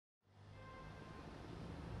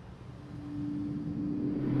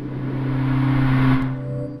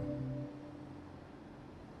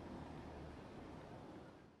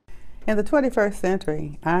In the 21st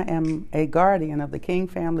century, I am a guardian of the King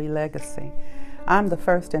family legacy. I'm the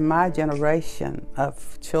first in my generation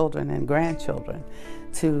of children and grandchildren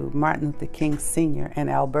to Martin Luther King Sr. and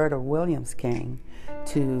Alberta Williams King,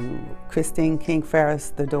 to Christine King Ferris,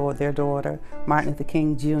 their daughter, Martin Luther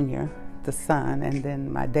King Jr., the son, and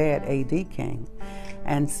then my dad, A.D. King.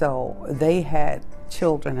 And so they had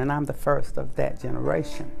children, and I'm the first of that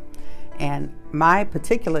generation. And my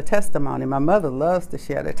particular testimony, my mother loves to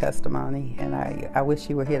share the testimony, and I wish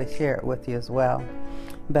she were here to share it with you as well.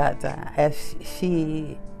 But as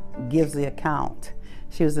she gives the account,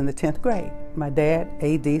 she was in the 10th grade. My dad,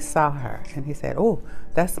 A.D., saw her, and he said, "Oh,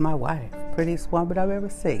 that's my wife, prettiest woman I've ever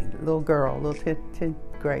seen, little girl, little 10th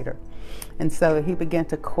grader." And so he began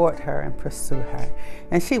to court her and pursue her.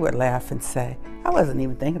 And she would laugh and say, "I wasn't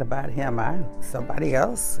even thinking about him. Somebody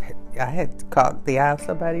else. I had caught the eye of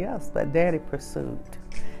somebody else." But Daddy pursued.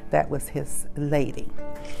 That was his lady.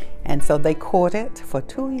 And so they courted for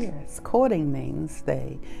 2 years. Courting means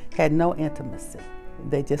they had no intimacy.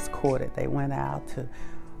 They just courted. They went out to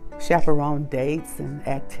chaperone dates and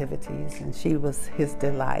activities, and she was his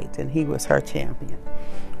delight, and he was her champion.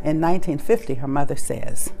 In 1950, her mother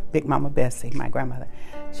says, Big Mama Bessie, my grandmother,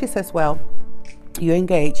 she says, "Well, you're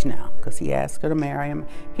engaged now," because he asked her to marry him.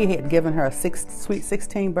 He had given her a sweet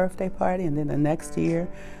 16 birthday party, and then the next year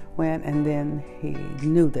went, and then he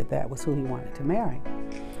knew that that was who he wanted to marry.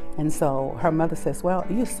 And so her mother says, "Well,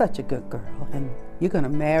 you're such a good girl, and you're going to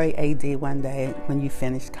marry A.D. one day when you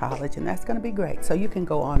finish college, and that's going to be great, so you can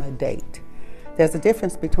go on a date." There's a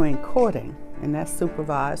difference between courting, and that's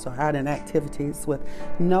supervised or out in activities with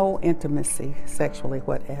no intimacy sexually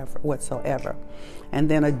whatsoever. And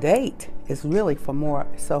then a date is really for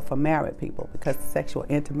married people, because sexual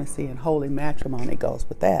intimacy and holy matrimony goes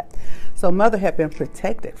with that. So mother had been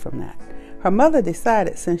protected from that. Her mother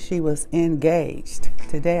decided, since she was engaged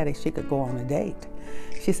to Daddy, she could go on a date.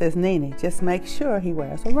 She says, "Nene, just make sure he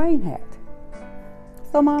wears a rain hat."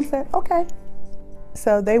 So Mom said, "Okay."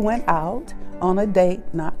 So they went out on a date,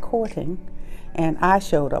 not courting, and I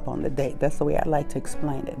showed up on the date. That's the way I like to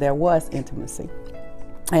explain it. There was intimacy.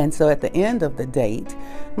 And so at the end of the date,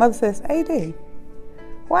 Mother says, "A.D.,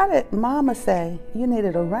 why did Mama say you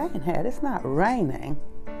needed a rain hat? It's not raining."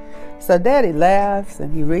 So Daddy laughs,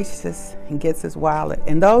 and he reaches and gets his wallet.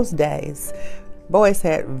 In those days, boys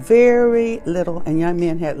had very little, and young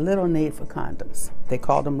men had little need for condoms. They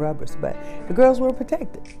called them rubbers, but the girls were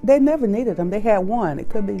protected. They never needed them. They had one. It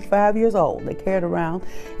could be 5 years old. They carried around,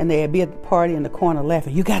 and they'd be at the party in the corner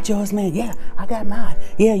laughing. "You got yours, man?" "Yeah, I got mine."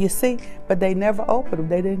 "Yeah, you see?" But they never opened them.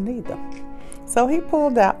 They didn't need them. So he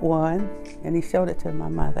pulled out one, and he showed it to my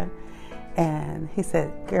mother, and he said,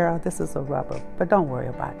 "Girl, this is a rubber, but don't worry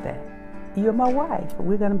about that. You're my wife.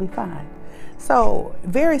 We're going to be fine." So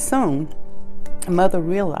very soon, Mother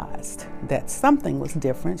realized that something was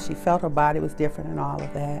different. She felt her body was different and all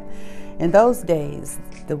of that. In those days,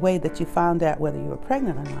 the way that you found out whether you were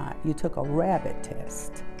pregnant or not, you took a rabbit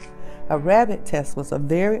test. A rabbit test was a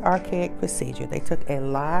very archaic procedure. They took a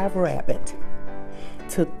live rabbit,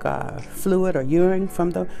 took fluid or urine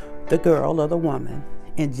from the girl or the woman,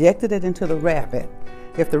 injected it into the rabbit.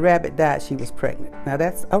 If the rabbit died, she was pregnant. Now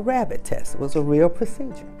that's a rabbit test. It was a real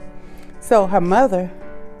procedure. So her mother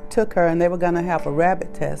took her, and they were going to have a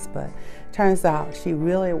rabbit test, but turns out she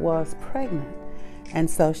really was pregnant. And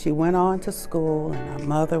so she went on to school, and her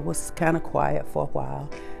mother was kind of quiet for a while.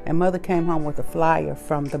 And Mother came home with a flyer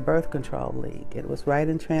from the Birth Control League. It was right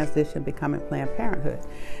in transition, becoming Planned Parenthood.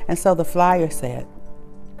 And so the flyer said,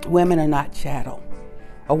 "Women are not chattel.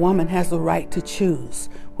 A woman has the right to choose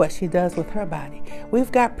what she does with her body.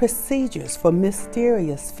 We've got procedures for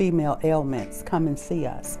mysterious female ailments. Come and see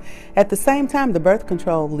us." At the same time, the Birth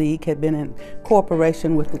Control League had been in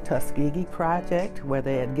cooperation with the Tuskegee Project, where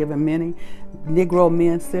they had given many Negro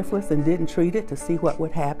men syphilis and didn't treat it to see what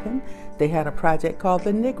would happen. They had a project called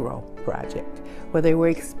the Negro Project, where they were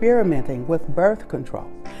experimenting with birth control.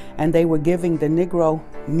 And they were giving the Negro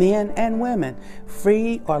men and women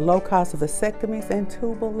free or low-cost vasectomies and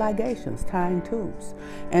tubal ligations, tying tubes.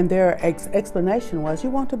 And their explanation was,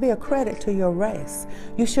 you want to be a credit to your race.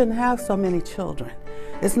 You shouldn't have so many children.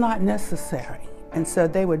 It's not necessary. And so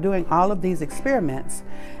they were doing all of these experiments.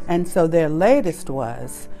 And so their latest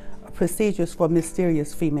was procedures for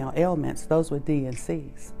mysterious female ailments. Those were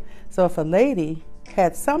D&Cs. So if a lady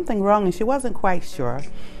had something wrong and she wasn't quite sure,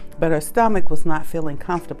 but her stomach was not feeling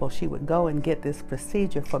comfortable, she would go and get this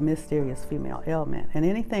procedure for mysterious female ailment. And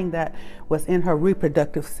anything that was in her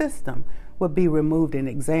reproductive system would be removed and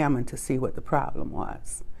examined to see what the problem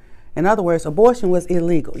was. In other words, abortion was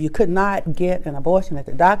illegal. You could not get an abortion at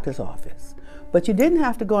the doctor's office, But you didn't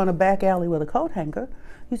have to go in a back alley with a coat hanger.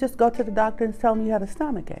 You just go to the doctor and tell him you had a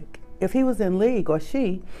stomach ache. If he was in league, or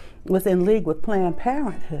she was in league with Planned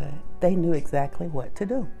Parenthood, they knew exactly what to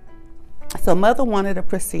do. So mother wanted a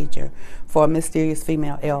procedure for a mysterious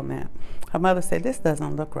female ailment. Her mother said, this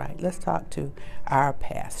doesn't look right. Let's talk to our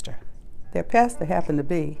pastor. Their pastor happened to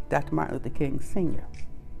be Dr. Martin Luther King Sr.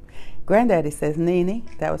 Granddaddy says, Nene,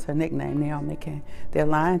 that was her nickname, Naomi King, they're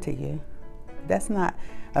lying to you. That's not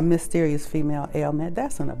a mysterious female ailment.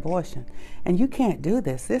 That's an abortion. And you can't do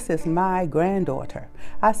this. This is my granddaughter.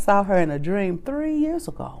 I saw her in a dream 3 years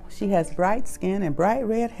ago. She has bright skin and bright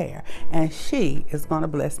red hair, and she is going to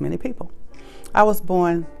bless many people. I was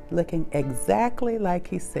born looking exactly like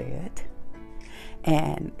he said,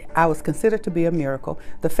 and I was considered to be a miracle.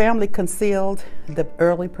 The family concealed the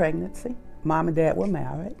early pregnancy. Mom and Dad were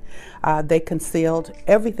married. They concealed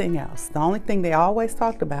everything else. The only thing they always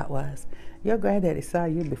talked about was, your granddaddy saw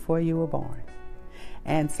you before you were born.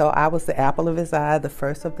 And so I was the apple of his eye, the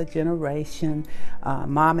first of the generation.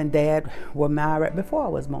 Mom and Dad were married before I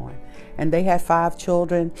was born. And they had 5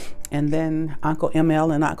 children. And then Uncle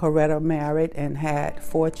ML and Aunt Coretta married and had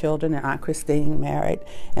 4 children. And Aunt Christine married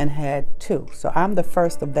and had 2. So I'm the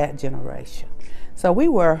first of that generation. So we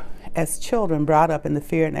were, as children, brought up in the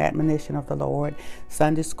fear and admonition of the Lord.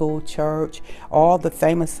 Sunday school, church, all the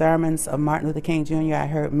famous sermons of Martin Luther King Jr. I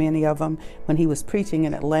heard many of them when he was preaching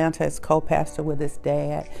in Atlanta as co-pastor with his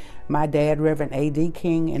dad. My dad, Reverend A.D.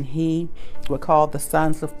 King, and he were called the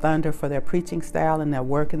Sons of Thunder for their preaching style and their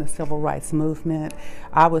work in the civil rights movement.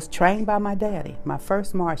 I was trained by my daddy. My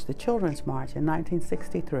first march, the Children's March in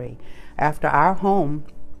 1963, after our home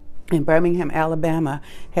in Birmingham, Alabama,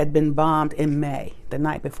 had been bombed in May, the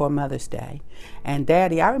night before Mother's Day. And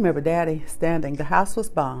Daddy, I remember Daddy standing, the house was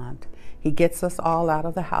bombed. He gets us all out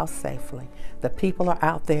of the house safely. The people are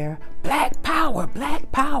out there, Black Power,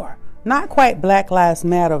 Black Power. Not quite Black Lives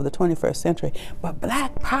Matter of the 21st century, but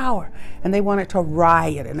Black Power. And they wanted to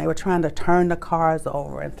riot, and they were trying to turn the cars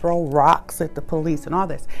over and throw rocks at the police and all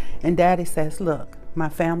this. And Daddy says, look, my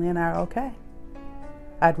family and I are okay.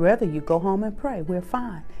 I'd rather you go home and pray. We're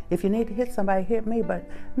fine. If you need to hit somebody, hit me, but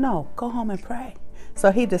no, go home and pray.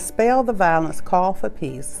 So he dispelled the violence, called for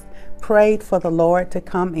peace, prayed for the Lord to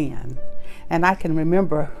come in. And I can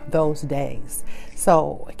remember those days.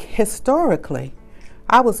 So historically,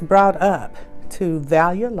 I was brought up to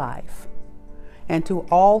value life and to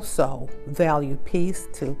also value peace,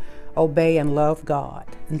 to obey and love God.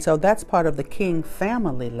 And so that's part of the King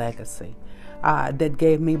family legacy that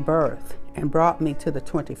gave me birth and brought me to the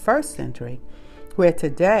 21st century, where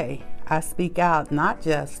today I speak out not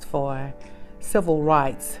just for civil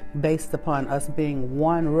rights based upon us being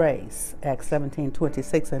one race, Acts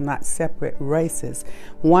 17:26, and not separate races,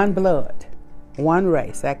 one blood, one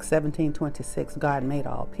race, Acts 17:26, God made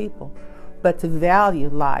all people, but to value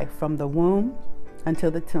life from the womb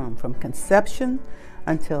until the tomb, from conception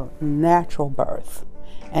until natural birth.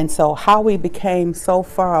 And so how we became so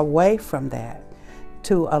far away from that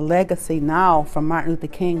to a legacy now from Martin Luther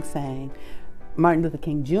King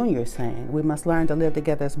Jr. saying, we must learn to live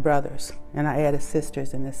together as brothers, and I added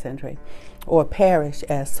sisters in this century, or perish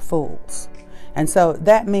as fools. And so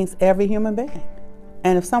that means every human being.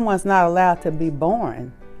 And if someone's not allowed to be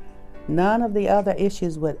born, none of the other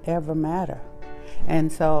issues would ever matter.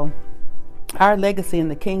 And so our legacy in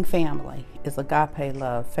the King family is agape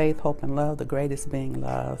love, faith, hope, and love, the greatest being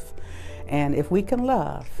love. And if we can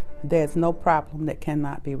love, there's no problem that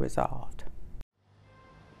cannot be resolved.